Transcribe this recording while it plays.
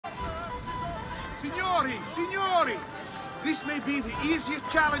Signori, signori! This may be the easiest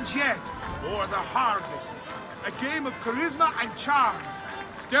challenge yet, or the hardest. A game of charisma and charm.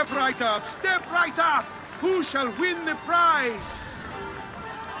 Step right up, step right up! Who shall win the prize?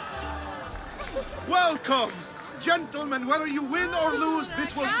 Welcome! Gentlemen, whether you win or lose,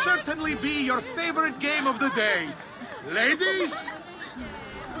 this will certainly be your favorite game of the day. Ladies?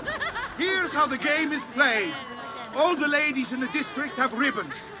 Here's how the game is played. All the ladies in the district have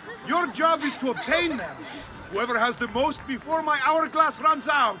ribbons. Your job is to obtain them. Whoever has the most before my hourglass runs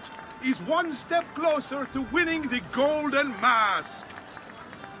out is one step closer to winning the golden mask.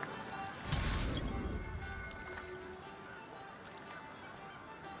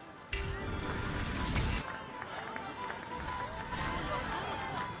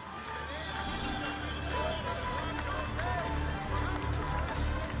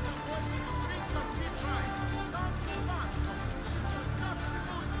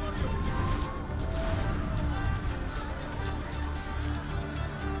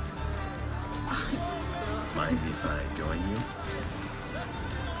 Mind if I join you?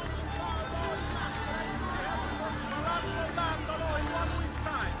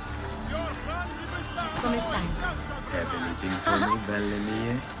 Come stai? Have anything for me, belle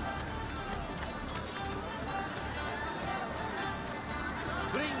mie?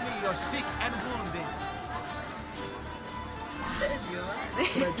 Bring me your sick and wounded.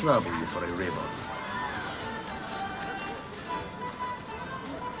 Could I trouble you for a ribbon?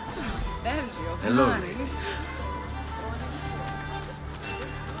 Hello, ladies.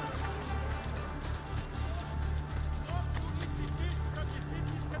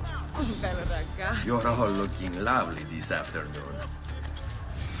 Bello ragazzo. You're all looking lovely this afternoon.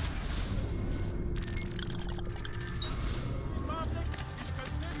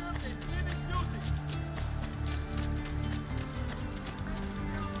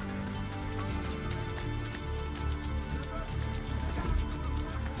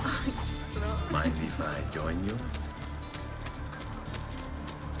 Mind if I join you?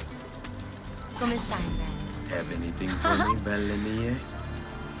 Come stai, bello? Have anything for me, belle mie?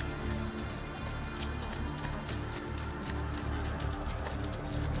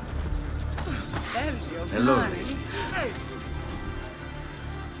 Hello, ladies.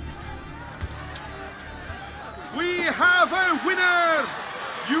 We have a winner!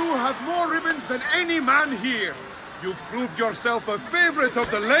 You have more ribbons than any man here. You've proved yourself a favorite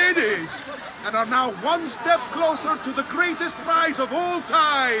of the ladies, and are now one step closer to the greatest prize of all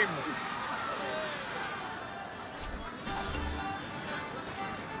time.